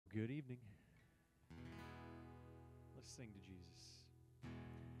Good evening. Let's sing to Jesus.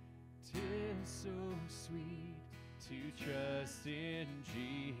 'Tis so sweet to trust in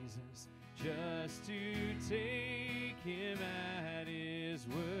Jesus, just to take him at his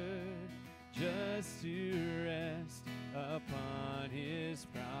word, just to rest upon his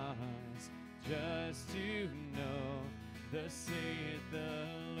promise, just to know thus saith the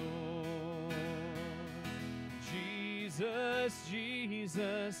Lord. Jesus,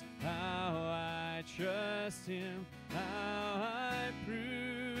 Jesus, how I trust him, how I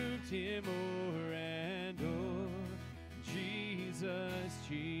proved him o'er and o'er. Jesus,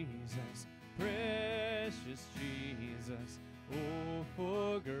 Jesus, precious Jesus, oh,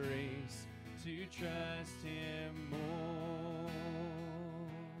 for grace to trust him more.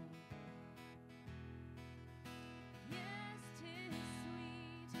 Yes, 'tis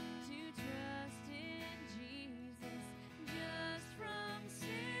sweet to trust in Jesus, just from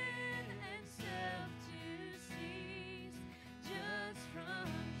sin and self to cease, just from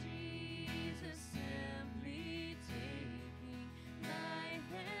Jesus simply taking life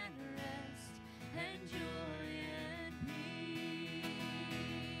and rest and joy and peace.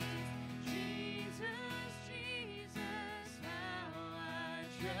 Jesus, Jesus, how I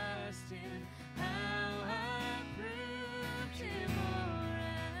trust him, how I proved him o'er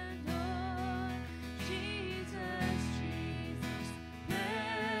and o'er. Jesus, Jesus,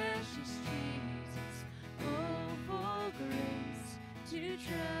 precious Jesus, oh, for grace to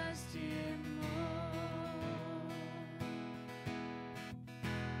trust him more.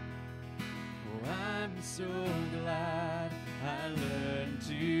 Oh, I'm so glad I learned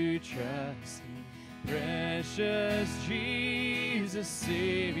to trust thee, precious Jesus,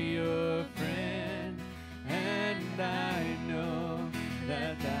 Savior, friend. And I know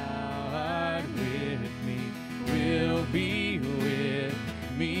that thou art with me, will be with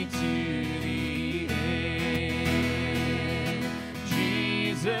me to the end.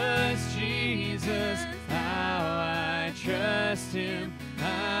 Jesus, Jesus, how I trust him,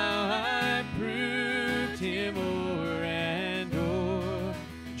 how I proved him o'er and o'er.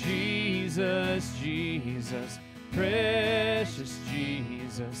 Jesus, Jesus, precious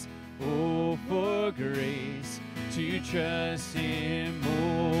Jesus, oh, for grace to trust him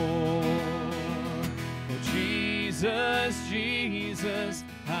more. Oh, Jesus, Jesus,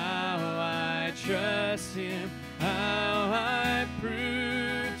 how I trust him, how I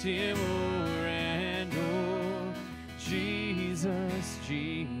proved him o'er and o'er. Jesus,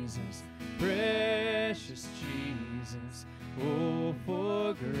 Jesus, precious Jesus, oh,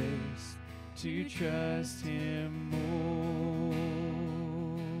 for grace to trust him more.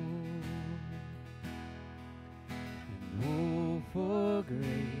 And oh, for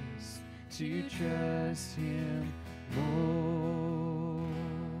grace to trust him more.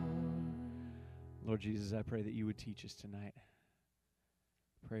 Lord Jesus, I pray that you would teach us tonight.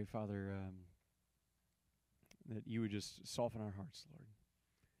 Pray, Father, that you would just soften our hearts, Lord,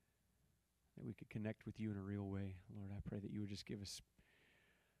 that we could connect with you in a real way. Lord, I pray that you would just give us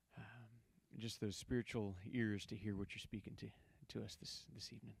just those spiritual ears to hear what you're speaking to us this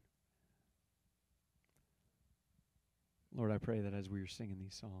evening. Lord, I pray that as we are singing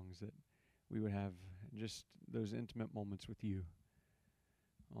these songs, that we would have just those intimate moments with you.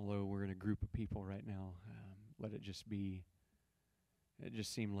 Although we're in a group of people right now, let it just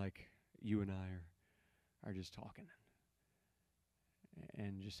seem like you and I are just talking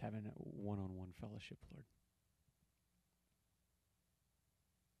and just having a one-on-one fellowship, Lord.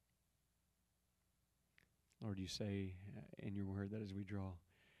 Lord, you say in your word that as we draw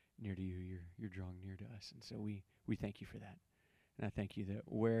near to you, you're drawing near to us. And so we thank you for that. And I thank you that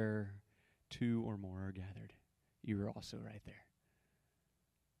where two or more are gathered, you are also right there.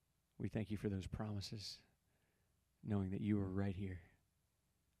 We thank you for those promises, knowing that you are right here.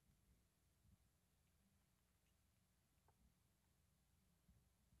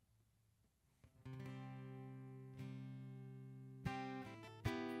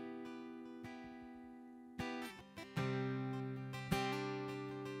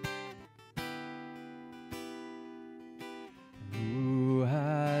 Who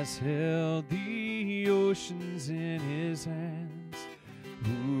has held the oceans in his hands?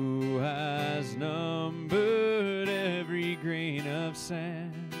 Who has numbered every grain of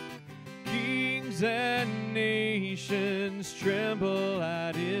sand? Kings and nations tremble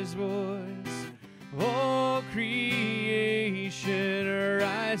at his voice. All creation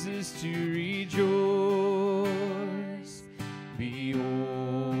rises to rejoice.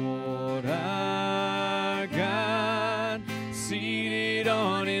 Behold our God, seated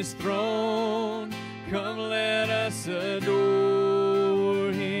on his throne. Come, let us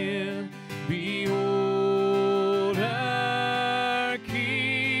adore him.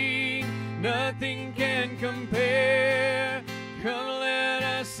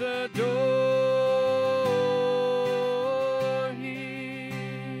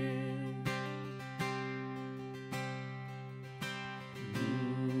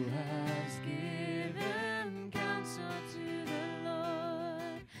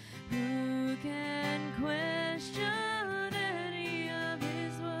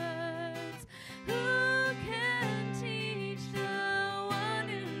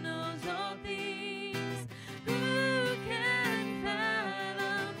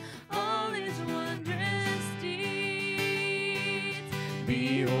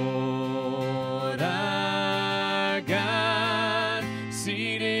 Behold our God,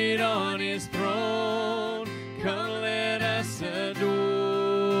 seated on his throne. Come, let us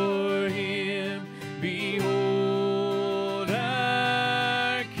adore him. Behold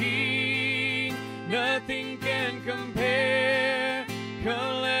our King, nothing can compare.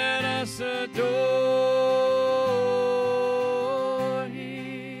 Come, let us adore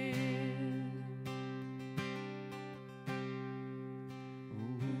him.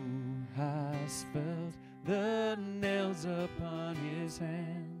 Who has felt the nails upon his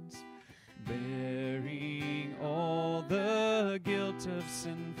hands, bearing all the guilt of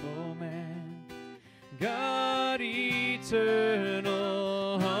sinful man? God eternal,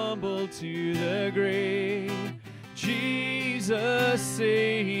 humble to the grave, Jesus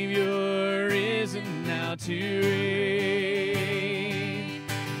Savior, risen now to reign.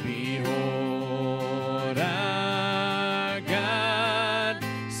 Behold our God,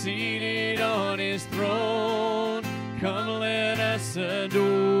 seated on his throne. Come, let us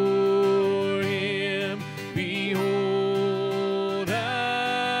adore him. Behold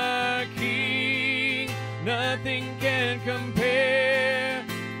our King, nothing can compare.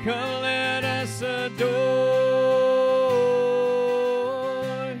 Come, let us adore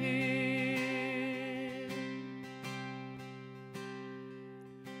him.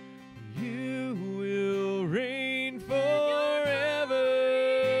 You will reign forever.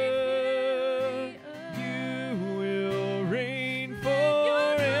 You will reign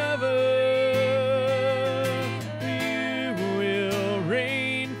forever. You will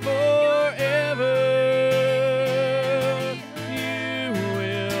reign forever. You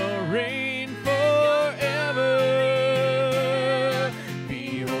will reign forever.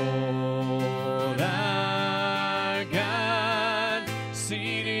 Behold our God,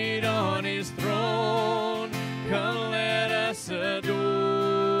 seated on his throne. Come, let us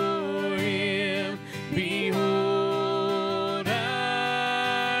adore him. Behold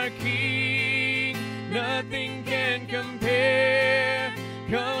our King, nothing can compare.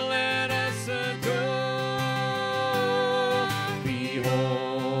 Come, let us adore.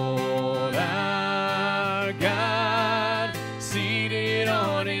 Behold our God, seated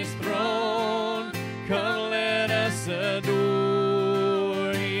on his throne. Come, let us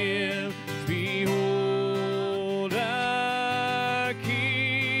adore him. Behold our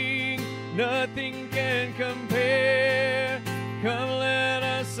King, nothing can compare. Come, let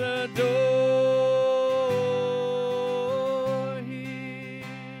us adore him.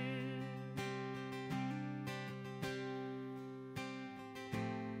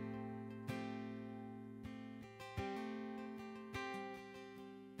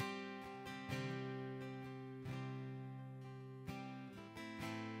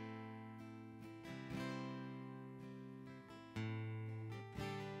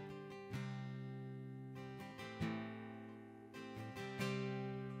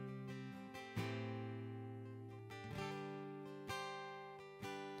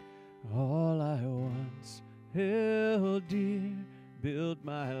 All I once held dear, built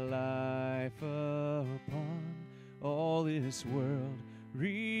my life upon. All this world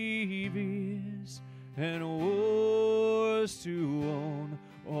reveres and wars to own.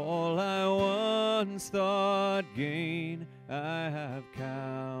 All I once thought gain, I have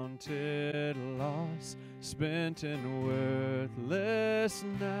counted loss, spent and worthless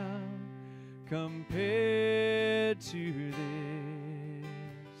now, compared to this.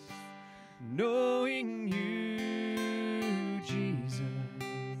 Knowing you, Jesus,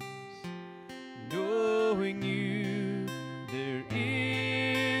 knowing you, there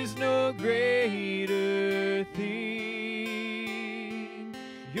is no greater thing.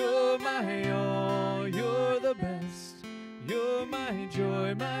 You're my all, you're the best, you're my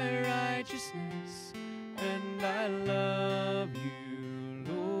joy, my righteousness, and I love you,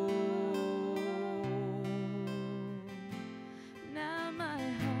 Lord. Now my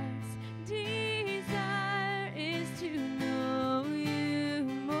heart's desire is to know you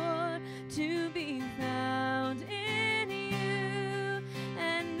more, to be found in you,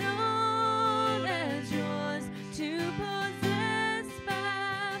 and known as yours, to possess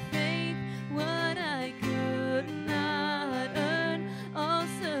by faith what I could not earn, all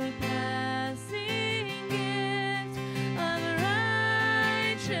surpassing gifts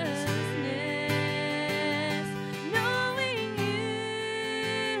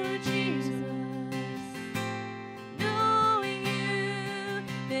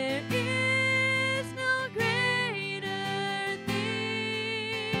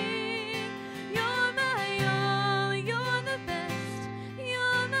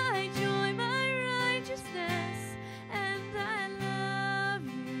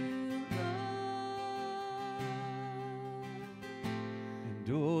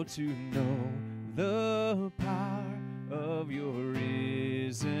oh, to know the power of your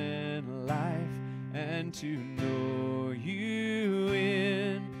risen life, and to know you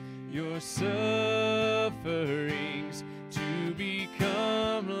in your sufferings, to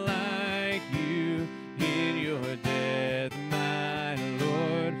become like you in your death, my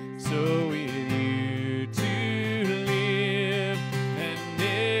Lord. So with you to live and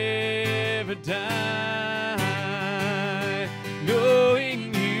never die,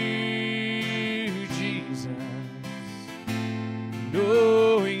 knowing you, Jesus,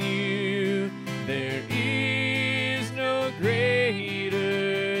 knowing you, there is no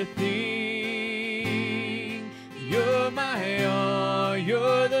greater thing. You're my all,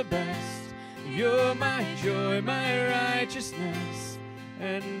 you're the best, you're my joy, my righteousness,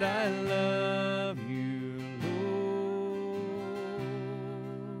 and I love you, Lord,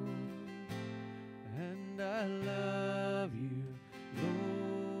 and I love you,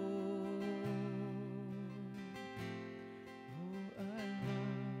 Lord. Oh, I love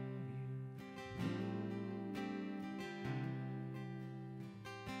you,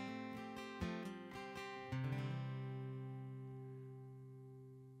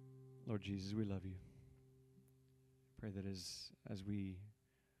 Lord Jesus, we love you. Pray that as we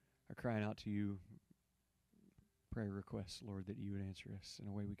are crying out to you, prayer requests, Lord, that you would answer us in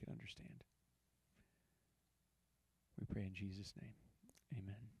a way we could understand. We pray in Jesus' name.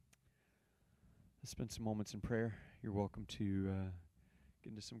 Amen. Let's spend some moments in prayer. You're welcome to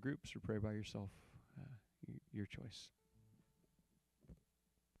get into some groups or pray by yourself. Your choice.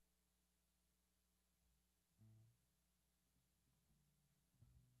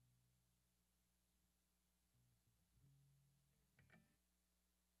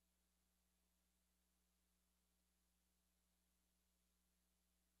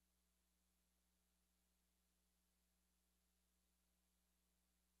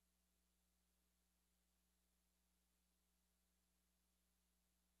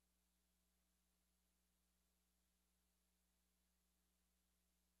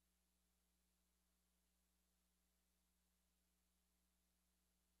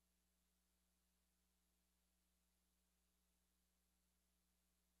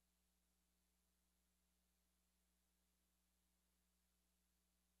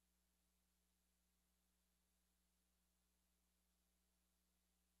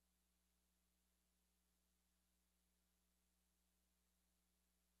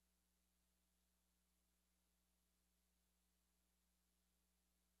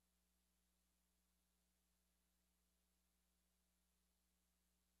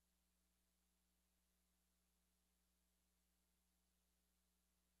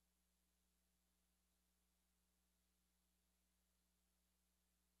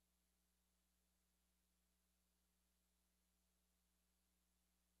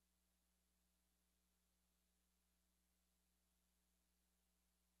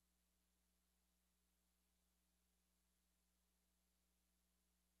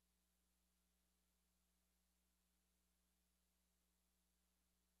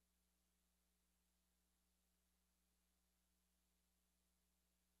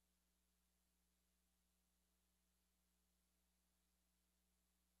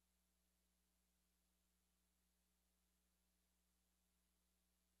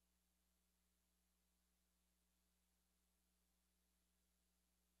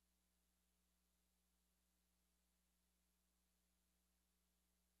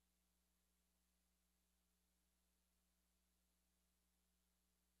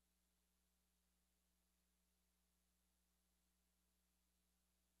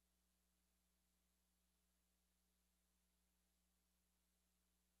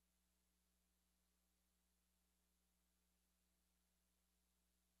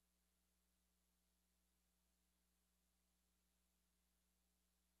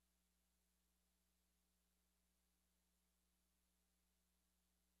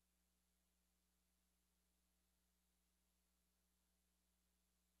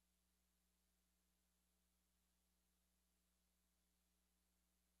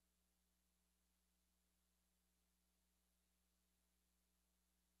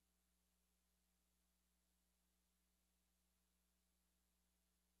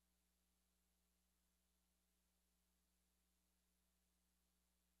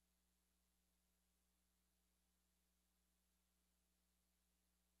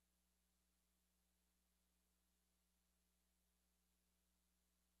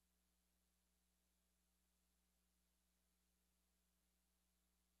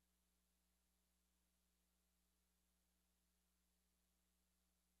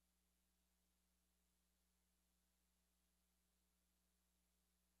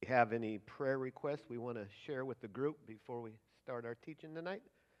 Have any prayer requests we want to share with the group before we start our teaching tonight?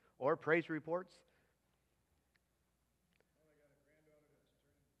 Or praise reports?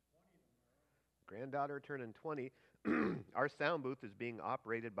 Granddaughter turning 20. Our sound booth is being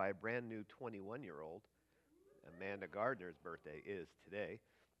operated by a brand new 21-year-old. Amanda Gardner's birthday is today.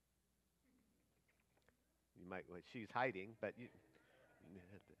 You might, well, she's hiding, but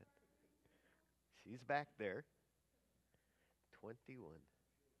she's back there. 21.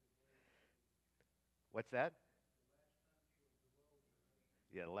 What's that?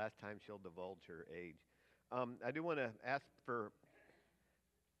 Yeah, the last time she'll divulge her age. I do want to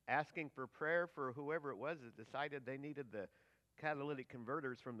asking for prayer for whoever it was that decided they needed the catalytic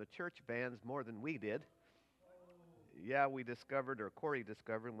converters from the church vans more than we did. Yeah, we discovered, or Corey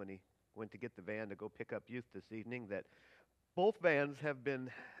discovered when he went to get the van to go pick up youth this evening, that both vans have been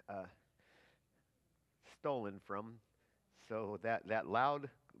stolen from. So that loud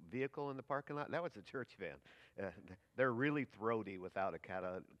vehicle in the parking lot, that was a church van. They're really throaty without a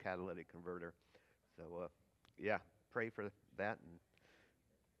catalytic converter. So, yeah, pray for that and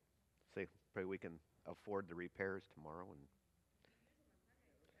pray we can afford the repairs tomorrow. And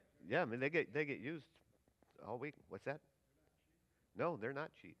yeah, I mean they get used all week. What's that? No, they're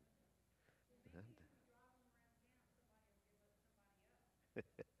not cheap.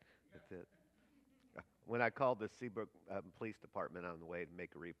 That's it. When I called the Seabrook Police Department on the way to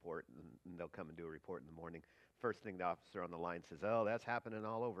make a report, and they'll come and do a report in the morning, first thing the officer on the line says, "Oh, that's happening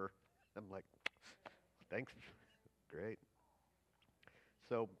all over." I'm like, "Thanks, great."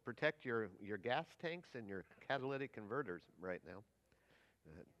 So protect your gas tanks and your catalytic converters right now.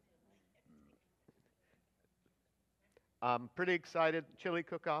 I'm pretty excited. Chili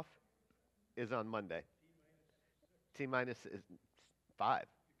cook-off is on Monday. T minus is 5.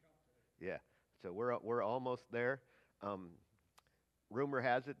 Yeah. So we're almost there. Um, Rumor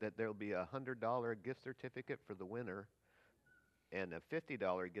has it that there'll be a $100 gift certificate for the winner and a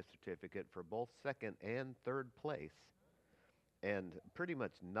 $50 gift certificate for both second and third place, and pretty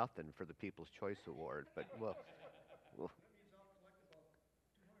much nothing for the People's Choice Award. But well,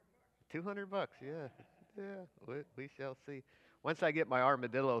 $200. Yeah, yeah. We shall see. Once I get my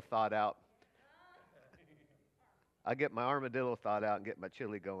armadillo thought out, I get my armadillo thought out and get my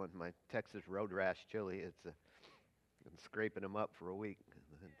chili going. My Texas Road Rash chili. I'm scraping them up for a week.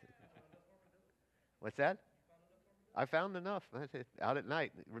 What's that? I found enough. Out at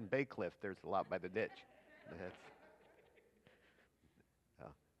night in Bay Cliff, there's a lot by the ditch. That's,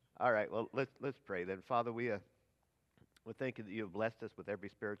 all right. Well, let's pray then. Father, we thank you that you have blessed us with every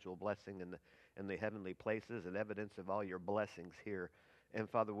spiritual blessing in the heavenly places and evidence of all your blessings here. And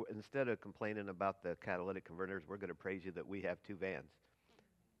Father, instead of complaining about the catalytic converters, we're going to praise you that we have 2 vans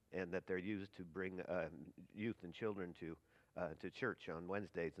and that they're used to bring youth and children to church on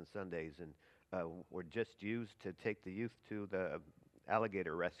Wednesdays and Sundays, and were just used to take the youth to the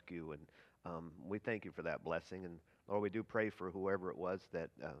alligator rescue. And we thank you for that blessing. And Lord, we do pray for whoever it was that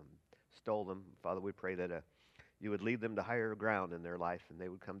stole them. Father, we pray that you would lead them to higher ground in their life, and they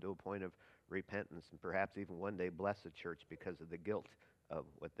would come to a point of repentance and perhaps even one day bless a church because of the guilt of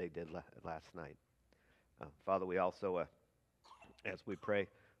what they did last night. Father, we also, as we pray,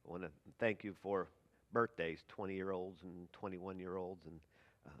 want to thank you for birthdays, 20-year-olds and 21-year-olds, and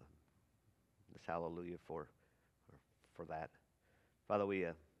this hallelujah for that. Father, we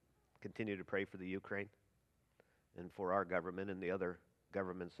continue to pray for the Ukraine and for our government and the other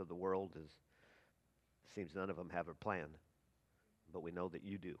governments of the world, as it seems none of them have a plan, but we know that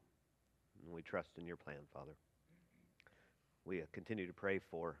you do, and we trust in your plan, Father. We continue to pray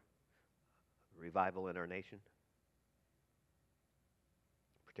for revival in our nation,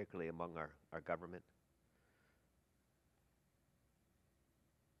 particularly among our government.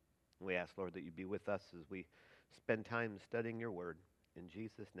 We ask, Lord, that you be with us as we spend time studying your word. In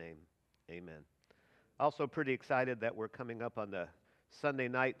Jesus' name, amen. Also pretty excited that we're coming up on the Sunday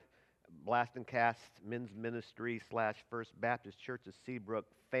night Blast and Cast Men's Ministry / First Baptist Church of Seabrook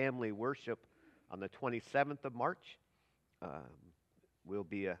family worship on the 27th of March. We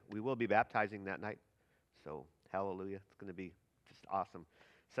will be baptizing that night. So hallelujah. It's going to be just awesome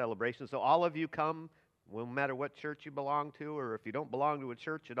celebration. So all of you come, no matter what church you belong to, or if you don't belong to a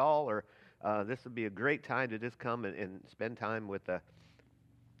church at all, or this would be a great time to just come and spend time with the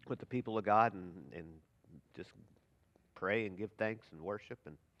people of God and just pray and give thanks and worship,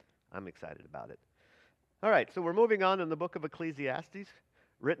 and I'm excited about it. All right, so we're moving on in the book of Ecclesiastes,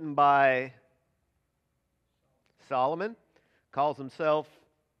 written by Solomon. Calls himself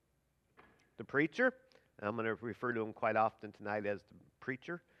the preacher. I'm going to refer to him quite often tonight as the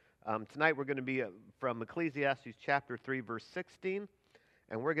preacher. Tonight we're going to be from Ecclesiastes chapter 3, verse 16,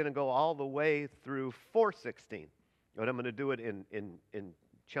 and we're going to go all the way through 4:16. But I'm going to do it in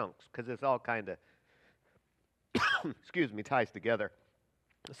chunks because it's all kind of, excuse me, ties together.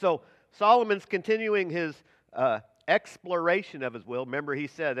 So Solomon's continuing his exploration of his will. Remember, he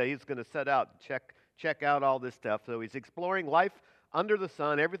said that he's going to set out, check out all this stuff. So he's exploring life under the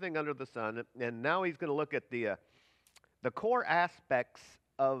sun, everything under the sun, and now he's going to look at the core aspects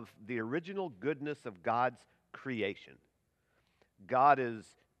of the original goodness of God's creation. God is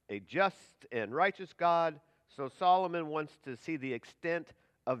a just and righteous God, so Solomon wants to see the extent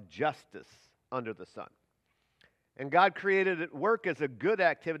of justice under the sun. And God created work as a good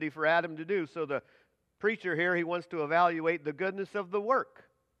activity for Adam to do, so the preacher here, he wants to evaluate the goodness of the work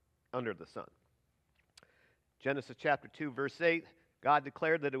under the sun. Genesis chapter 2, verse 8, God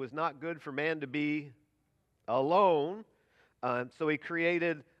declared that it was not good for man to be alone, so he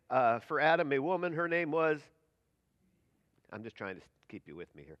created for Adam a woman. Her name was, I'm just trying to keep you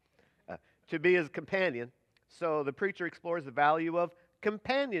with me here, to be his companion. So the preacher explores the value of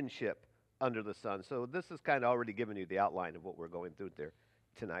companionship under the sun. So this is kind of already giving you the outline of what we're going through there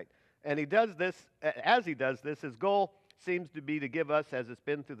tonight. And he does this, as he does this, his goal seems to be to give us, as it's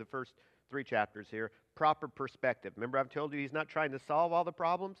been through the first 3 chapters here, proper perspective. Remember, I've told you he's not trying to solve all the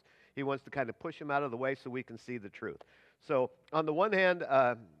problems. He wants to kind of push them out of the way so we can see the truth. So on the one hand,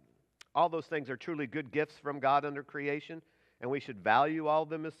 all those things are truly good gifts from God under creation, and we should value all of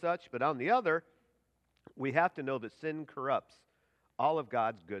them as such. But on the other, we have to know that sin corrupts all of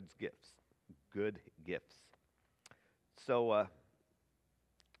God's good gifts. So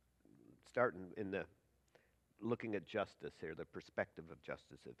starting in the looking at justice here, the perspective of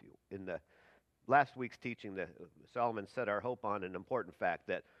justice, if you. In the last week's teaching, Solomon set our hope on an important fact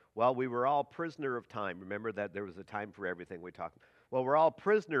that while we were all prisoner of time, remember that there was a time for everything we talked. Well, we're all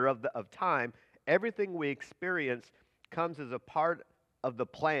prisoner of time. Everything we experience comes as a part of the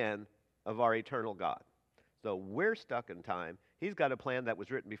plan of our eternal God. So we're stuck in time. He's got a plan that was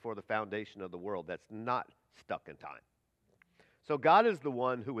written before the foundation of the world that's not stuck in time. So God is the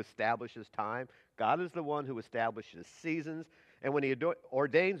one who establishes time. God is the one who establishes seasons. And when he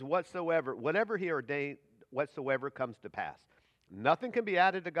ordains whatever he ordained whatsoever comes to pass. Nothing can be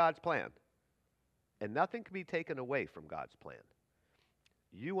added to God's plan. And nothing can be taken away from God's plan.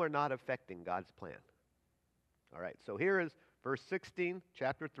 You are not affecting God's plan. All right, so here is verse 16,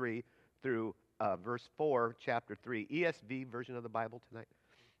 chapter 3, through verse 4, chapter 3, ESV version of the Bible tonight.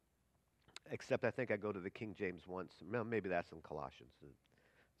 Except I think I go to the King James once. Well, maybe that's in Colossians.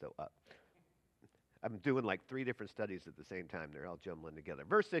 So I'm doing like 3 different studies at the same time. They're all jumbling together.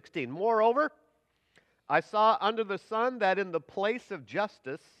 Verse 16, moreover, I saw under the sun that in the place of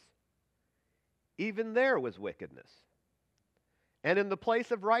justice, even there was wickedness. And in the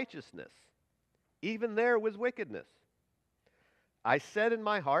place of righteousness, even there was wickedness. I said in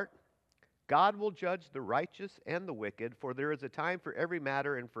my heart, God will judge the righteous and the wicked, for there is a time for every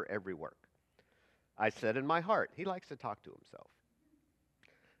matter and for every work. I said in my heart, he likes to talk to himself.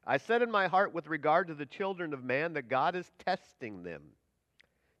 I said in my heart with regard to the children of man that God is testing them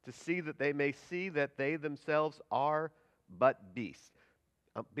to see that they may see that they themselves are but beasts.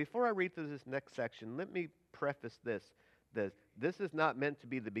 Before I read through this next section, let me preface this. This is not meant to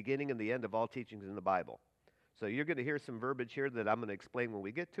be the beginning and the end of all teachings in the Bible. So you're going to hear some verbiage here that I'm going to explain when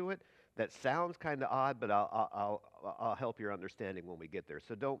we get to it. That sounds kind of odd, but I'll help your understanding when we get there.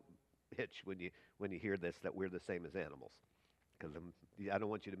 So don't hitch when you hear this that we're the same as animals, because I don't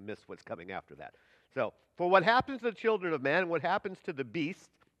want you to miss what's coming after that. So, for what happens to the children of man and what happens to the beast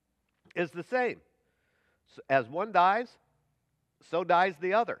is the same. So, as one dies, so dies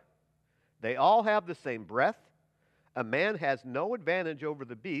the other. They all have the same breath. A man has no advantage over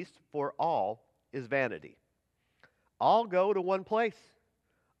the beast, for all is vanity. All go to one place.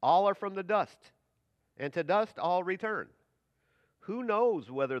 All are from the dust, and to dust all return. Who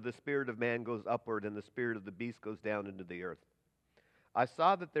knows whether the spirit of man goes upward and the spirit of the beast goes down into the earth? I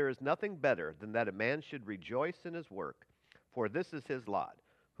saw that there is nothing better than that a man should rejoice in his work, for this is his lot.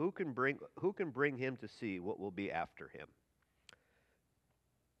 Who can bring him to see what will be after him?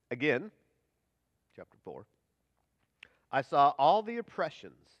 Again, chapter 4. I saw all the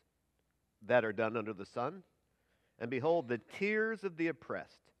oppressions that are done under the sun, and behold, the tears of the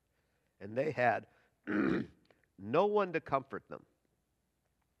oppressed, and they had no one to comfort them.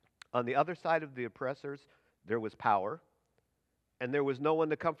 On the other side of the oppressors, there was power, and there was no one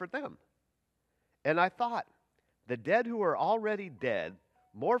to comfort them. And I thought, the dead who are already dead,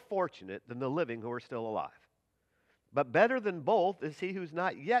 more fortunate than the living who are still alive. But better than both is he who's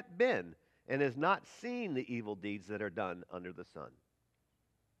not yet been and has not seen the evil deeds that are done under the sun.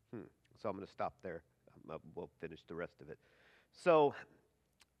 So I'm going to stop there. We'll finish the rest of it. So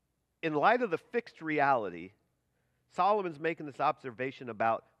in light of the fixed reality, Solomon's making this observation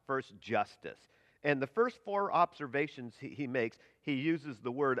about first justice. And the first four observations he makes, he uses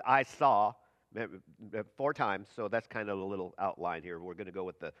the word I saw 4 times, so that's kind of a little outline here. We're going to go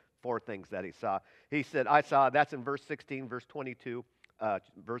with the 4 things that he saw. He said, I saw, that's in verse 16, verse 22,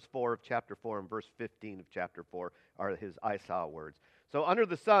 verse 4 of chapter 4, and verse 15 of chapter 4 are his I saw words. So under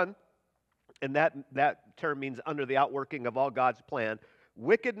the sun, and that term means under the outworking of all God's plan,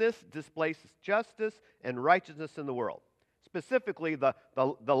 wickedness displaces justice and righteousness in the world. Specifically,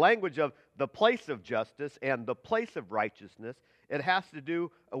 the language of the place of justice and the place of righteousness, it has to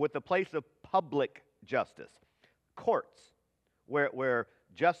do with the place of public justice. Courts, where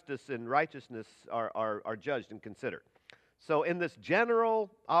justice and righteousness are judged and considered. So in this general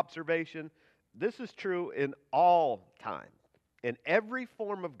observation, this is true in all time, in every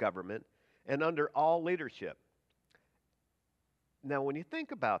form of government, and under all leadership. Now, when you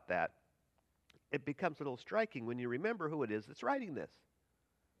think about that, it becomes a little striking when you remember who it is that's writing this.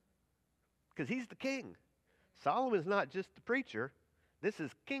 Because he's the king. Solomon is not just the preacher. This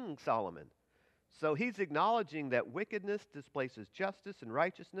is King Solomon. So he's acknowledging that wickedness displaces justice and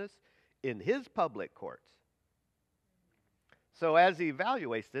righteousness in his public courts. So as he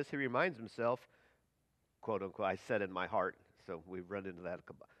evaluates this, he reminds himself, quote unquote, I said in my heart, so we've run into that,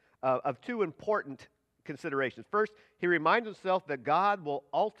 of 2 important considerations. First, he reminds himself that God will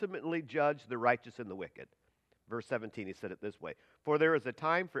ultimately judge the righteous and the wicked. Verse 17, he said it this way, for there is a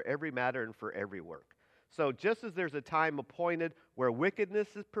time for every matter and for every work. So just as there's a time appointed where wickedness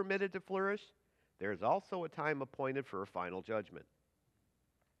is permitted to flourish, there's also a time appointed for a final judgment.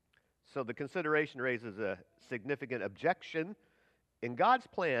 So the consideration raises a significant objection. In God's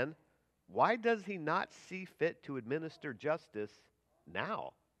plan, why does he not see fit to administer justice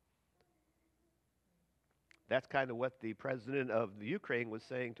now? That's kind of what the president of the Ukraine was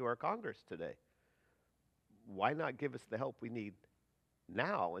saying to our Congress today. Why not give us the help we need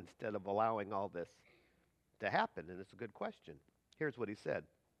now instead of allowing all this to happen? And it's a good question. Here's what he said.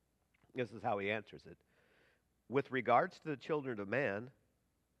 This is how he answers it. With regards to the children of man,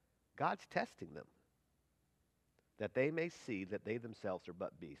 God's testing them, that they may see that they themselves are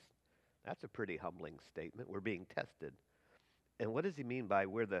but beasts. That's a pretty humbling statement. We're being tested. And what does he mean by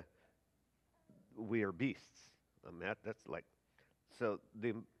we are beasts? I mean, that's like, so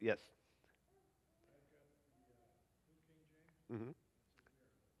yes. Mm-hmm.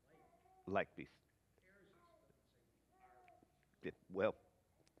 Like beasts. Yeah, well,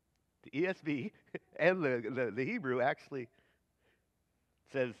 the ESV and the Hebrew actually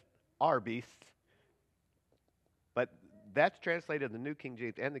says are beasts, but that's translated in the New King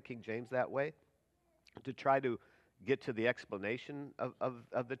James and the King James that way to try to get to the explanation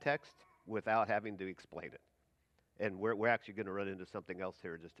of the text without having to explain it. And we're actually going to run into something else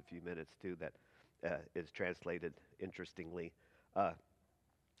here in just a few minutes too that is translated interestingly.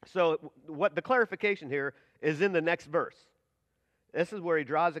 So what the clarification here is in the next verse. This is where he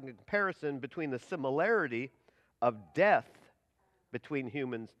draws a comparison between the similarity of death between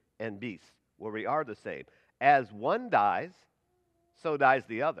humans and beasts, where we are the same. As one dies, so dies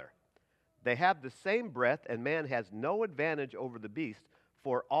the other. They have the same breath, and man has no advantage over the beast,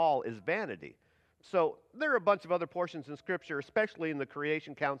 for all is vanity. So there are a bunch of other portions in Scripture, especially in the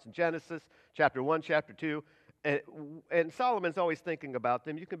creation accounts in Genesis, chapter 1, chapter 2, and Solomon's always thinking about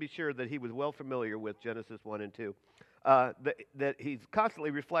them. You can be sure that he was well familiar with Genesis 1 and 2. That he's constantly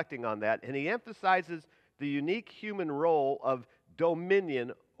reflecting on that, and he emphasizes the unique human role of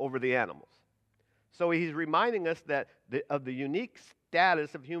dominion over the animals. So he's reminding us that of the unique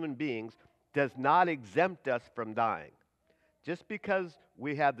status of human beings does not exempt us from dying. Just because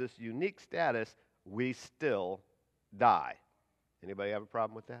we have this unique status, we still die. Anybody have a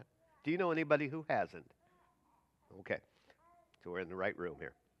problem with that? Do you know anybody who hasn't? Okay, so we're in the right room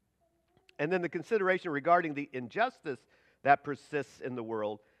here. And then the consideration regarding the injustice that persists in the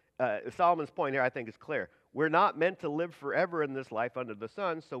world, Solomon's point here I think is clear. We're not meant to live forever in this life under the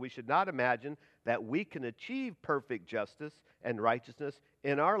sun, so we should not imagine that we can achieve perfect justice and righteousness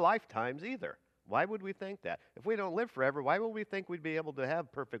in our lifetimes either. Why would we think that? If we don't live forever, why would we think we'd be able to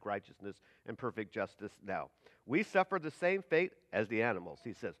have perfect righteousness and perfect justice now? We suffer the same fate as the animals.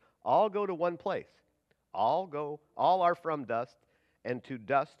 He says, all go to one place. All are from dust, and to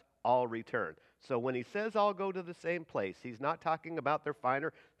dust all return. So when he says all go to the same place, he's not talking about their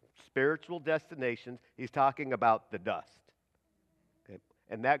finer spiritual destinations. He's talking about the dust. Okay?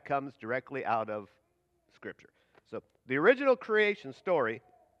 And that comes directly out of Scripture. So the original creation story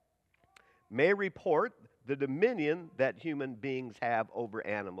may report the dominion that human beings have over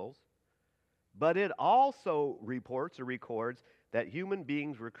animals, but it also reports or records that human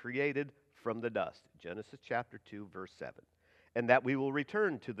beings were created from the dust, Genesis chapter 2, verse 7, and that we will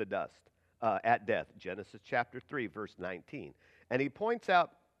return to the dust at death, Genesis chapter 3, verse 19. And he points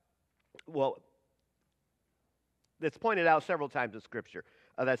out, well, it's pointed out several times in Scripture.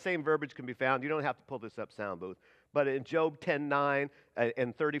 That same verbiage can be found. You don't have to pull this up, sound booth. But in Job 10:9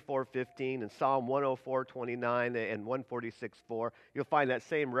 and 34:15 and Psalm 104:29 and 146:4, you'll find that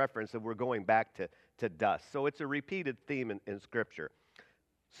same reference that we're going back to dust. So it's a repeated theme in Scripture.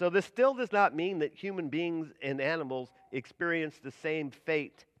 So this still does not mean that human beings and animals experience the same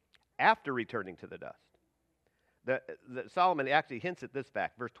fate after returning to the dust. Solomon actually hints at this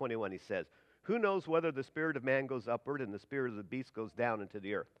fact. Verse 21, he says, "Who knows whether the spirit of man goes upward and the spirit of the beast goes down into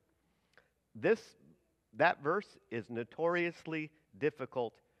the earth?" That verse is notoriously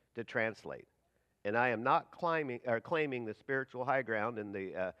difficult to translate. And I am not claiming the spiritual high ground and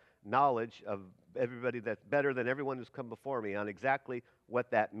the knowledge of everybody that's better than everyone who's come before me on exactly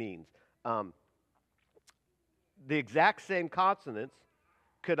what that means. The exact same consonants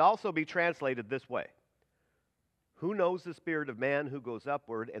could also be translated this way: "Who knows the spirit of man who goes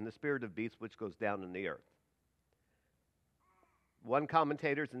upward and the spirit of beast which goes down in the earth?" One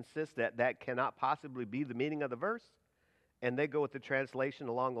commentators insist that that cannot possibly be the meaning of the verse, and they go with the translation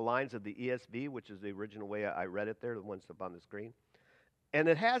along the lines of the ESV, which is the original way I read it there, the one's up on the screen. And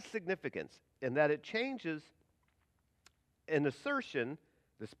it has significance in that it changes an assertion,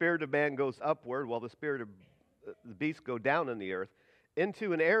 the spirit of man goes upward while the spirit of the beast go down in the earth,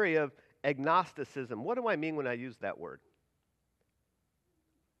 into an area of agnosticism. What do I mean when I use that word?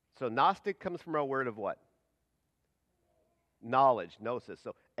 So Gnostic comes from our word of what? Knowledge, gnosis.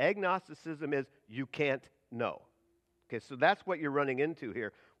 So agnosticism is you can't know. Okay, so that's what you're running into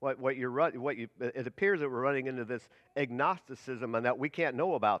here. It appears that we're running into this agnosticism and that we can't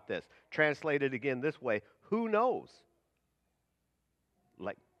know about this. Translated again this way: who knows?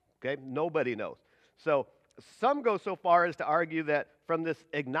 Nobody knows. So some go so far as to argue that from this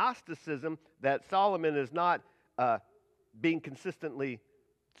agnosticism that Solomon is not being consistently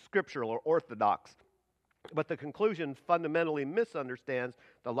scriptural or orthodox. But the conclusion fundamentally misunderstands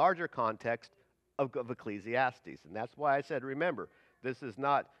the larger context of Ecclesiastes. And that's why I said, remember, this is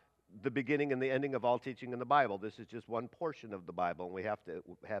not the beginning and the ending of all teaching in the Bible. This is just one portion of the Bible, and we have to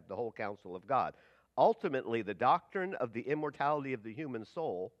have the whole counsel of God. Ultimately, the doctrine of the immortality of the human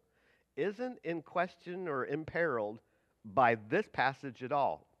soul isn't in question or imperiled by this passage at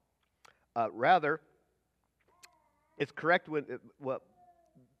all. Rather, it's correct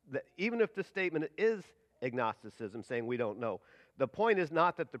even if this statement is agnosticism, saying we don't know. The point is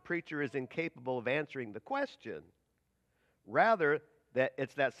not that the preacher is incapable of answering the question. Rather, that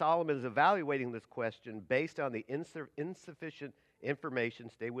it's that Solomon is evaluating this question based on the insufficient information,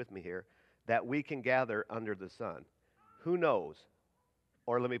 stay with me here, that we can gather under the sun. Who knows?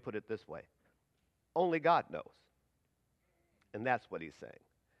 Or let me put it this way: only God knows. And that's what he's saying.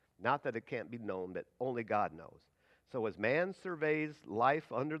 Not that it can't be known, but only God knows. So as man surveys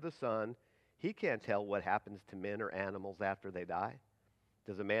life under the sun, he can't tell what happens to men or animals after they die.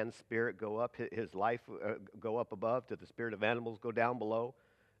 Does a man's spirit go up, his life go up above? Does the spirit of animals go down below?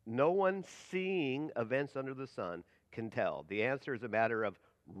 No one seeing events under the sun can tell. The answer is a matter of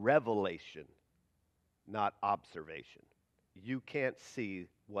revelation, not observation. You can't see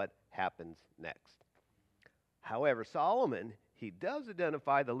what happens next. However, Solomon, he does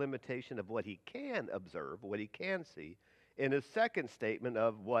identify the limitation of what he can observe, what he can see, in his second statement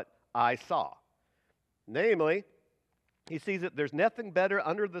of what I saw. Namely, he sees that there's nothing better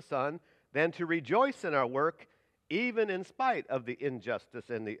under the sun than to rejoice in our work, even in spite of the injustice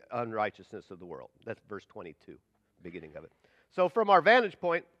and the unrighteousness of the world. That's verse 22, beginning of it. So from our vantage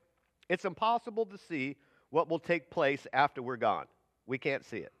point, it's impossible to see what will take place after we're gone. We can't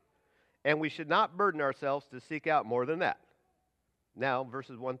see it. And we should not burden ourselves to seek out more than that. Now,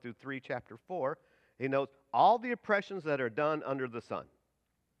 verses 1 through 3, chapter 4, he notes all the oppressions that are done under the sun.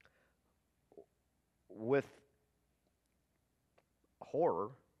 With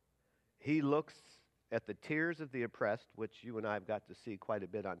horror, he looks at the tears of the oppressed, which you and I have got to see quite a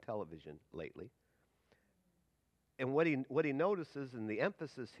bit on television lately. And what he notices, and the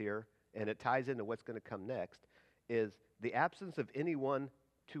emphasis here, and it ties into what's going to come next, is the absence of anyone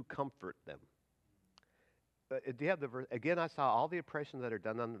to comfort them. Do you have the verse? Again, I saw all the oppressions that are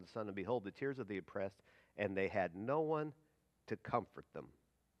done under the sun, and behold, the tears of the oppressed, and they had no one to comfort them.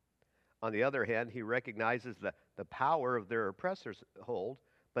 On the other hand, he recognizes the power of their oppressors' hold,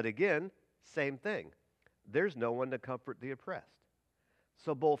 but again, same thing. There's no one to comfort the oppressed.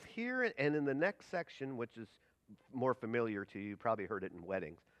 So both here and in the next section, which is more familiar to you, you probably heard it in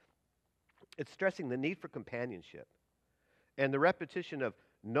weddings, it's stressing the need for companionship. And the repetition of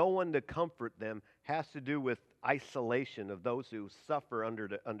no one to comfort them has to do with isolation of those who suffer under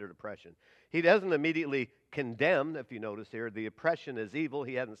depression. He doesn't immediately condemn, if you notice here, the oppression as evil.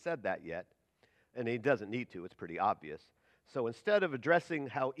 He hasn't said that yet, and he doesn't need to. It's pretty obvious. So instead of addressing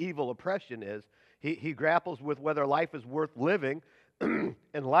how evil oppression is, he grapples with whether life is worth living in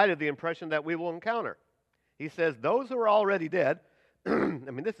light of the impression that we will encounter. He says, those who are already dead, I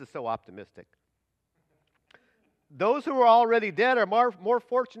mean, this is so optimistic. Those who are already dead are more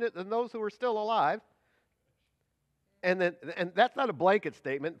fortunate than those who are still alive. And that's not a blanket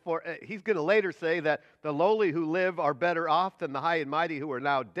statement. For he's going to later say that the lowly who live are better off than the high and mighty who are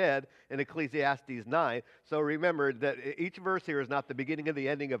now dead in Ecclesiastes 9. So remember that each verse here is not the beginning or the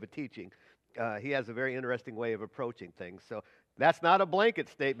ending of a teaching. He has a very interesting way of approaching things. So that's not a blanket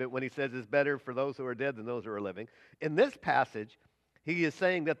statement when he says it's better for those who are dead than those who are living. In this passage, he is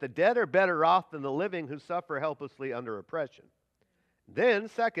saying that the dead are better off than the living who suffer helplessly under oppression. Then,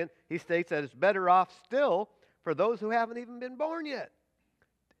 second, he states that it's better off still for those who haven't even been born yet.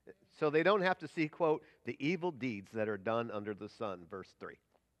 So they don't have to see, quote, the evil deeds that are done under the sun, verse 3.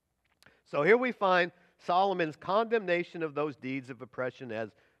 So here we find Solomon's condemnation of those deeds of oppression as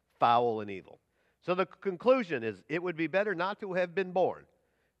foul and evil. So the conclusion is it would be better not to have been born.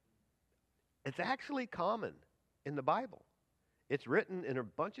 It's actually common in the Bible. It's written in a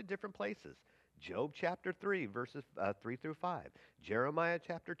bunch of different places. Job chapter 3, verses 3 through 5. Jeremiah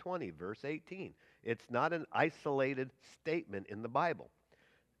chapter 20, verse 18. It's not an isolated statement in the Bible.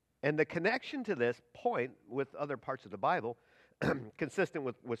 And the connection to this point with other parts of the Bible, consistent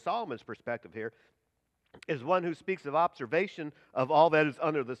with Solomon's perspective here, is one who speaks of observation of all that is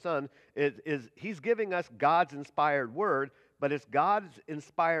under the sun. He's giving us God's inspired word, but it's God's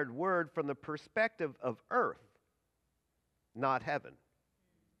inspired word from the perspective of earth, not heaven.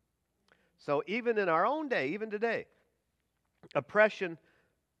 So even in our own day, even today, oppression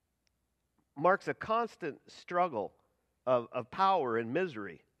marks a constant struggle of power and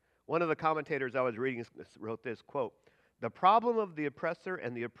misery. One of the commentators I was reading wrote this, quote, "The problem of the oppressor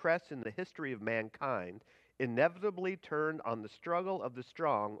and the oppressed in the history of mankind inevitably turned on the struggle of the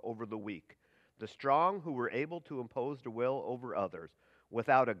strong over the weak, the strong who were able to impose their will over others.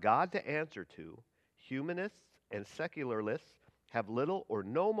 Without a God to answer to, humanists and secularists have little or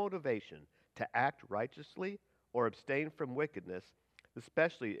no motivation to act righteously or abstain from wickedness,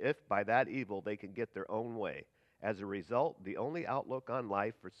 especially if by that evil they can get their own way. As a result, the only outlook on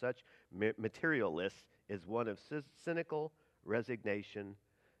life for such materialists is one of cynical resignation.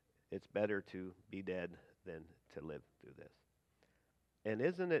 It's better to be dead than to live through this." And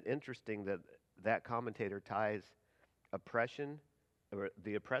isn't it interesting that that commentator ties oppression, or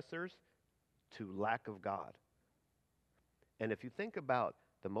the oppressors, to lack of God? And if you think about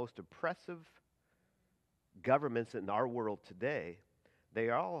the most oppressive governments in our world today, they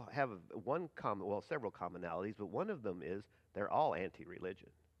all have several commonalities, but one of them is they're all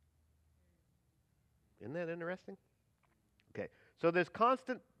anti-religion. Isn't that interesting? Okay, so this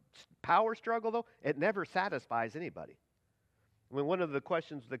constant power struggle, though, it never satisfies anybody. I mean, one of the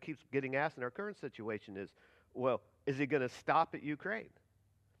questions that keeps getting asked in our current situation is, well, is he going to stop at Ukraine?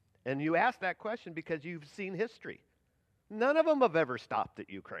 And you ask that question because you've seen history. None of them have ever stopped at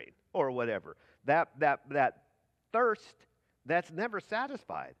Ukraine or whatever. That thirst, that's never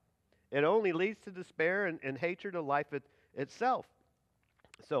satisfied. It only leads to despair and hatred of life itself.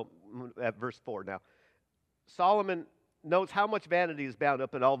 So, at verse 4 now, Solomon notes how much vanity is bound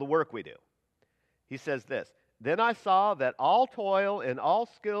up in all the work we do. He says this, "Then I saw that all toil and all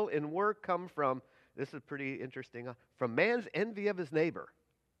skill in work come from," this is pretty interesting, "from man's envy of his neighbor.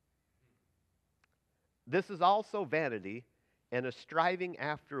 This is also vanity and a striving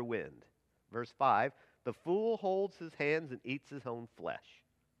after wind." Verse 5, "The fool holds his hands and eats his own flesh."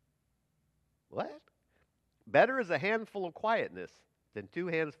 What? "Better is a handful of quietness than 2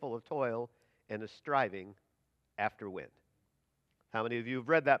 hands full of toil and a striving after wind." How many of you have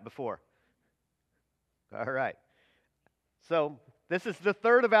read that before? All right. So this is the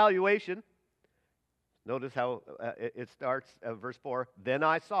third evaluation. Notice how it starts, verse 4, "Then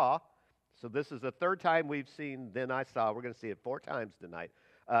I saw." So this is the third time we've seen "then I saw." We're going to see it 4 times tonight.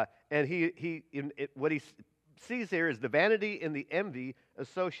 And what he sees here is the vanity and the envy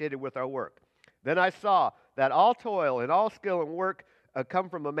associated with our work. "Then I saw that all toil and all skill and work come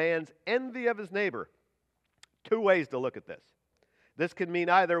from a man's envy of his neighbor." 2 ways to look at this. This can mean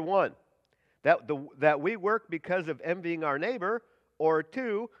either one, that we work because of envying our neighbor, or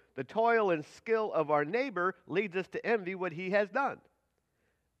 2, the toil and skill of our neighbor leads us to envy what he has done.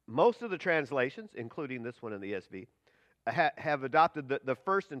 Most of the translations, including this one in the ESV, have adopted the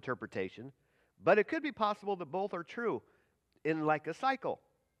first interpretation, but it could be possible that both are true. in like a cycle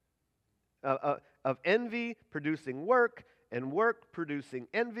of envy producing work and work producing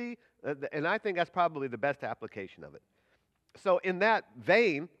envy. And I think that's probably the best application of it. So in that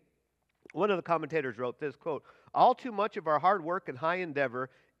vein, one of the commentators wrote this quote, all too much of our hard work and high endeavor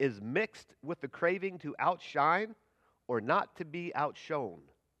is mixed with the craving to outshine or not to be outshone.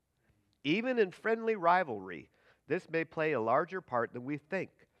 Even in friendly rivalry, this may play a larger part than we think.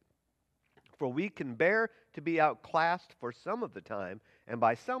 For we can bear to be outclassed for some of the time and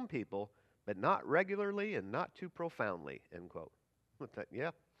by some people, but not regularly and not too profoundly, end quote.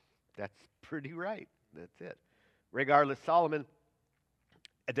 Yeah, that's pretty right. That's it. Regardless, Solomon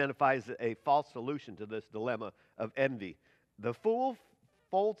identifies a false solution to this dilemma of envy. The fool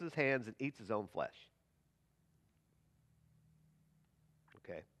folds his hands and eats his own flesh.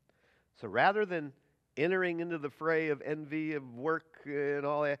 Okay. So rather than entering into the fray of envy, of work, and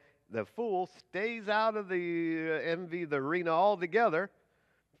all that, the fool stays out of the envy, the arena altogether,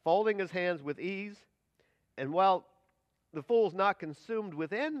 folding his hands with ease. And while the fool's not consumed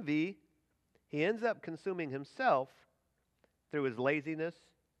with envy, he ends up consuming himself through his laziness,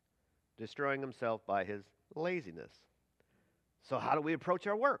 destroying himself by his laziness. So how do we approach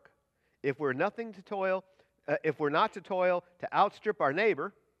our work? If we're not to toil to outstrip our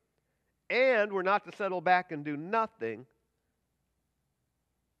neighbor, and we're not to settle back and do nothing,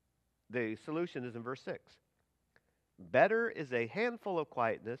 the solution is in verse 6. Better is a handful of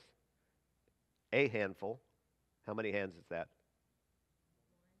quietness, a handful. How many hands is that?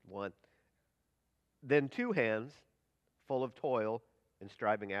 One. Than two hands full of toil and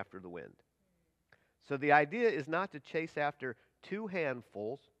striving after the wind. So the idea is not to chase after two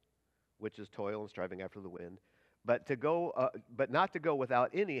handfuls, which is toil and striving after the wind, but not to go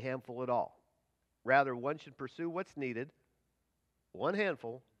without any handful at all. Rather, one should pursue what's needed, one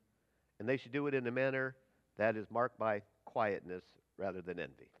handful, and they should do it in a manner that is marked by quietness rather than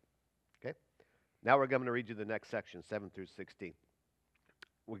envy. Okay? Now we're going to read you the next section, 7 through 16.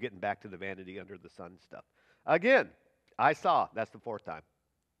 We're getting back to the vanity under the sun stuff. Again, I saw, that's the fourth time.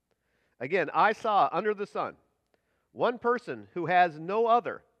 Again, I saw under the sun one person who has no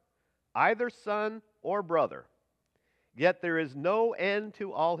other, either son or brother. Yet there is no end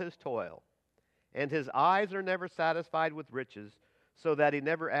to all his toil, and his eyes are never satisfied with riches, so that he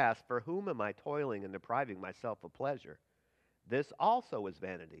never asks, for whom am I toiling and depriving myself of pleasure? This also is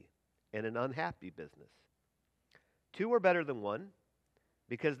vanity and an unhappy business. Two are better than one,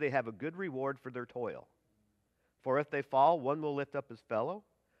 because they have a good reward for their toil. For if they fall, one will lift up his fellow,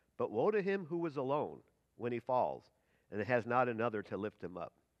 but woe to him who is alone when he falls, and has not another to lift him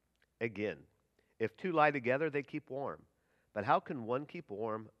up. Again, if two lie together, they keep warm. But how can one keep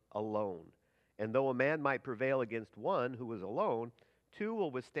warm alone? And though a man might prevail against one who is alone, two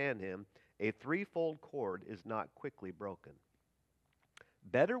will withstand him. A threefold cord is not quickly broken.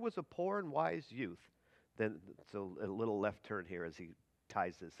 Better was a poor and wise youth than, so a little left turn here as he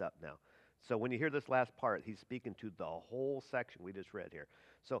ties this up now. So when you hear this last part, he's speaking to the whole section we just read here.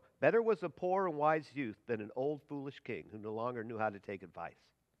 So better was a poor and wise youth than an old foolish king who no longer knew how to take advice.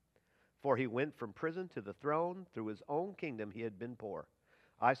 For he went from prison to the throne. Through his own kingdom he had been poor.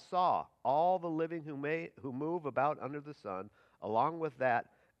 I saw all the living who move about under the sun, along with that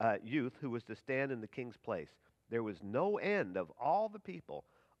youth who was to stand in the king's place. There was no end of all the people,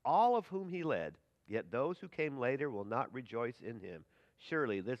 all of whom he led, yet those who came later will not rejoice in him.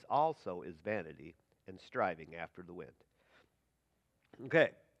 Surely this also is vanity and striving after the wind. Okay,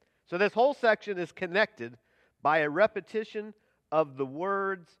 so this whole section is connected by a repetition of the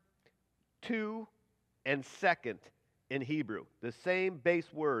words to and second in Hebrew. The same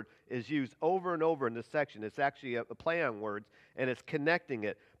base word is used over and over in this section. It's actually a play on words, and it's connecting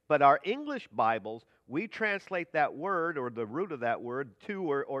it. But our English Bibles, we translate that word, or the root of that word, to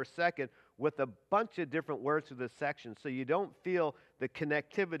or second, with a bunch of different words to this section, so you don't feel the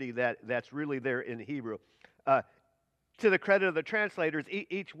connectivity that's really there in Hebrew. To the credit of the translators,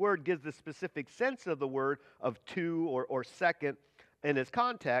 each word gives the specific sense of the word of to or second in its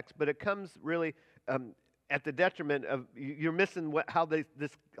context, but it comes really at the detriment of, you're missing how this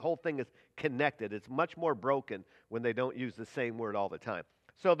whole thing is connected. It's much more broken when they don't use the same word all the time.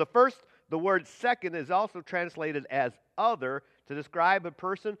 So the word second is also translated as other to describe a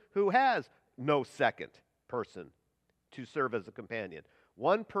person who has no second person to serve as a companion.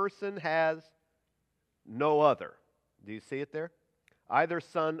 One person has no other. Do you see it there? Either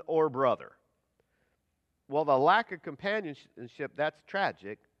son or brother. Well, the lack of companionship, that's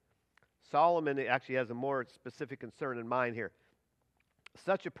tragic. Solomon actually has a more specific concern in mind here.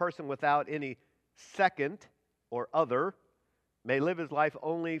 Such a person without any second or other may live his life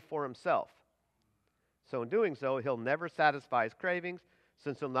only for himself. So in doing so, he'll never satisfy his cravings,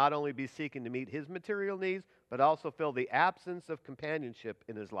 since he'll not only be seeking to meet his material needs, but also fill the absence of companionship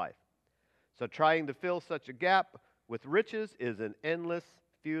in his life. So trying to fill such a gap with riches is an endless,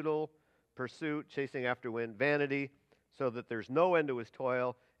 futile pursuit, chasing after wind, vanity, so that there's no end to his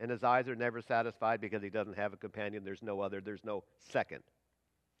toil, and his eyes are never satisfied because he doesn't have a companion. There's no other, there's no second.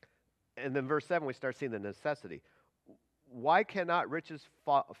 And then verse 7, we start seeing the necessity. Why cannot riches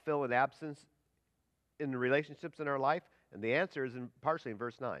fill an absence in the relationships in our life? And the answer is partially in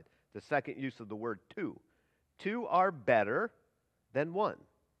verse 9, the second use of the word two. Two are better than one,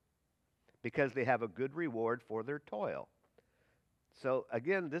 because they have a good reward for their toil. So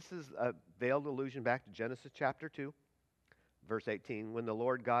again, this is a veiled allusion back to Genesis chapter 2, verse 18, when the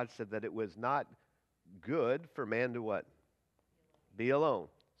Lord God said that it was not good for man to what? Be alone.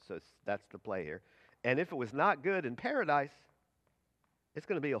 So that's the play here. And if it was not good in paradise, it's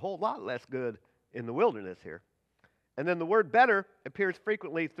going to be a whole lot less good in the wilderness here. And then the word better appears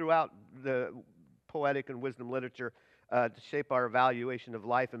frequently throughout the poetic and wisdom literature to shape our evaluation of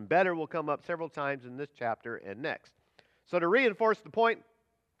life. And better will come up several times in this chapter and next. So to reinforce the point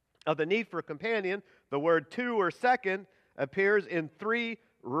of the need for a companion, the word two or second appears in three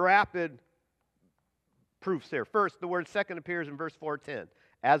rapid proofs here. First, the word second appears in verse 4:10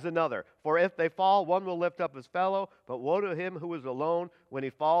 as another. For if they fall, one will lift up his fellow, but woe to him who is alone when he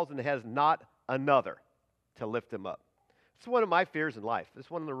falls and has not another to lift him up. It's one of my fears in life.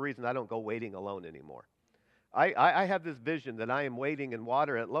 It's one of the reasons I don't go wading alone anymore. I have this vision that I am wading in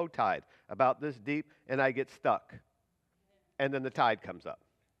water at low tide, about this deep, and I get stuck. And then the tide comes up.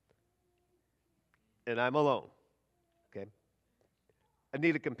 And I'm alone. Okay? I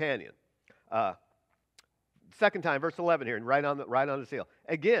need a companion. Second time, verse 11 here, and right on the seal.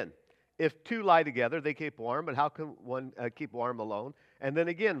 Again, if two lie together, they keep warm, but how can one keep warm alone? And then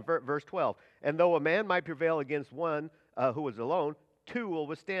again, verse 12. And though a man might prevail against one who is alone, two will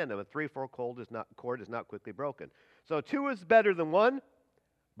withstand him. A threefold cord is not quickly broken. So two is better than one,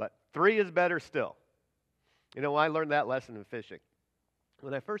 but three is better still. You know, I learned that lesson in fishing.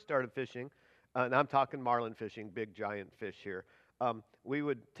 When I first started fishing, and I'm talking marlin fishing, big giant fish here, we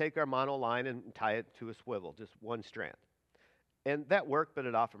would take our mono line and tie it to a swivel, just one strand. And that worked, but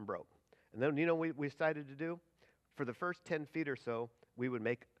it often broke. And then, you know what we decided to do? For the first 10 feet or so, we would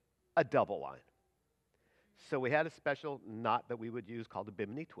make a double line. So we had a special knot that we would use called a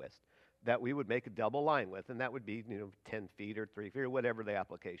bimini twist that we would make a double line with, and that would be, 10 feet or 3 feet or whatever the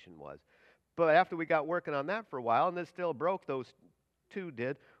application was. But after we got working on that for a while, and it still broke, those two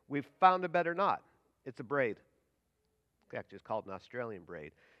did, we found a better knot. It's a braid. Actually, it's called an Australian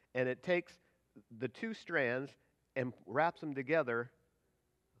braid. And it takes the two strands and wraps them together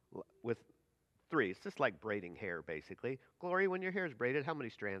with three. It's just like braiding hair, basically. Glory, when your hair is braided, how many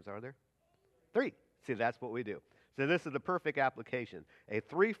strands are there? 3. See, that's what we do. So this is the perfect application. A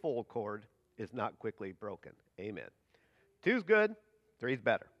threefold cord is not quickly broken. Amen. 2's good, 3's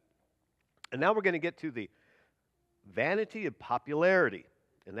better. And now we're going to get to the vanity of popularity.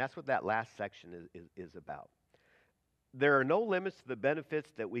 And that's what that last section is about. There are no limits to the benefits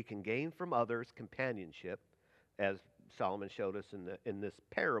that we can gain from others' companionship, as Solomon showed us in this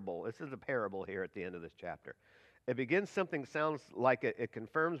parable. This is a parable here at the end of this chapter. It begins something sounds like it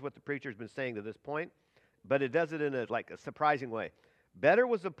confirms what the preacher's been saying to this point, but it does it in a surprising way. Better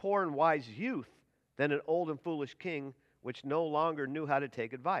was a poor and wise youth than an old and foolish king, which no longer knew how to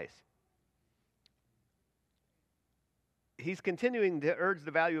take advice. He's continuing to urge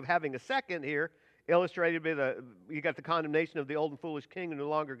the value of having a second here, illustrated by you got the condemnation of the old and foolish king who no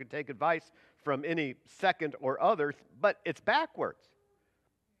longer could take advice from any second or others, but it's backwards.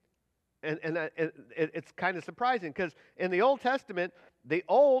 And it's kind of surprising because in the Old Testament, the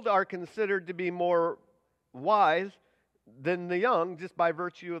old are considered to be more wise than the young just by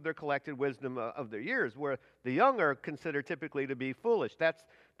virtue of their collected wisdom of their years, where the young are considered typically to be foolish. That's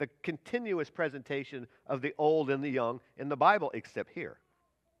the continuous presentation of the old and the young in the Bible, except here.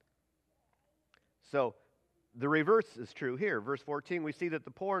 So the reverse is true here. Verse 14, we see that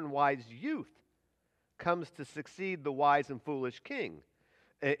the poor and wise youth comes to succeed the wise and foolish king.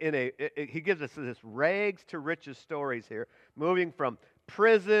 He gives us this rags to riches stories here, moving from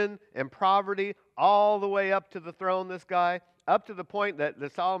prison and poverty all the way up to the throne, this guy, up to the point that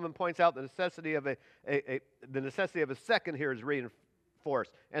Solomon points out the necessity of a second here is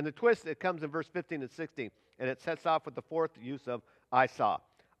reinforced. And the twist, it comes in verse 15 and 16, and it sets off with the fourth use of I saw.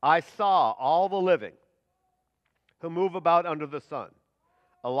 I saw all the living who move about under the sun.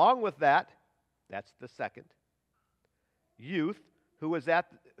 Along with that, that's the second, youth who was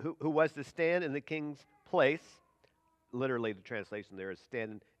to stand in the king's place, literally the translation there is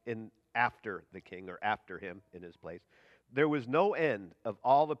standing in after the king or after him in his place. There was no end of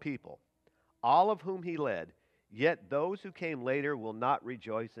all the people, all of whom he led, yet those who came later will not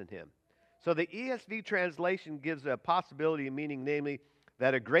rejoice in him. So the ESV translation gives a possibility of meaning, namely,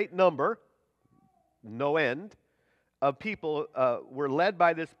 that a great number, no end, of people were led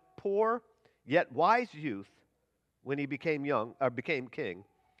by this poor yet wise youth when he became young or became king.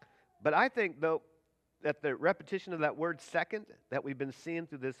 But I think, though, that the repetition of that word second that we've been seeing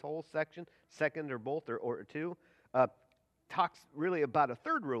through this whole section, second or both or two, talks really about a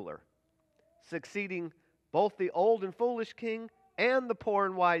third ruler succeeding both the old and foolish king and the poor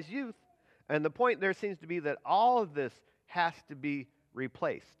and wise youth. And the point there seems to be that all of this has to be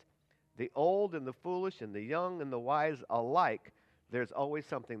replaced. The old and the foolish and the young and the wise alike, there's always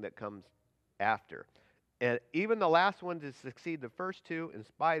something that comes after. And even the last one to succeed the first two, in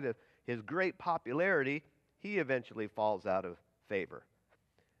spite of his great popularity, he eventually falls out of favor.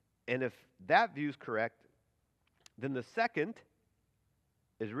 And if that view's correct, then the second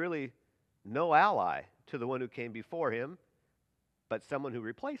is really no ally to the one who came before him, but someone who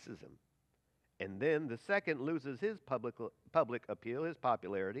replaces him. And then the second loses his public appeal, his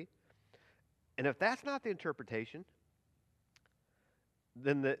popularity. And if that's not the interpretation,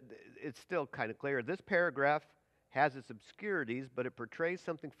 then it's still kind of clear. This paragraph has its obscurities, but it portrays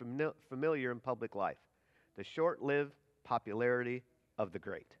something familiar in public life: the short-lived popularity of the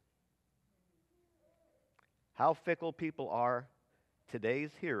great. How fickle people are.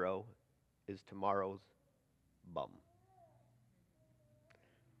 Today's hero is tomorrow's bum.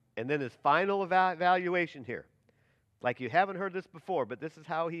 And then his final evaluation here. Like, you haven't heard this before, but this is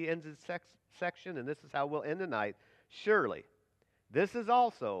how he ends his section, and this is how we'll end tonight. Surely, this is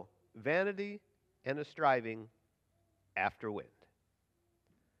also vanity and a striving after wind.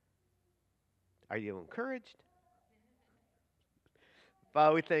 Are you encouraged?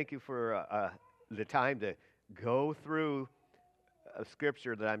 Father, we thank you for the time to go through a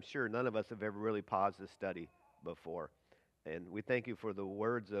scripture that I'm sure none of us have ever really paused to study before. And we thank you for the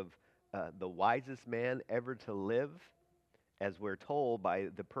words of the wisest man ever to live, as we're told by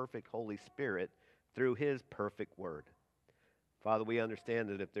the perfect Holy Spirit through his perfect word. Father, we understand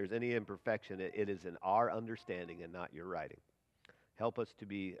that if there's any imperfection, it is in our understanding and not your writing. Help us to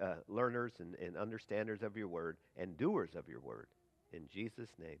be learners and understanders of your word and doers of your word. In Jesus'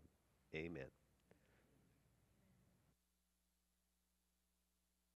 name, amen.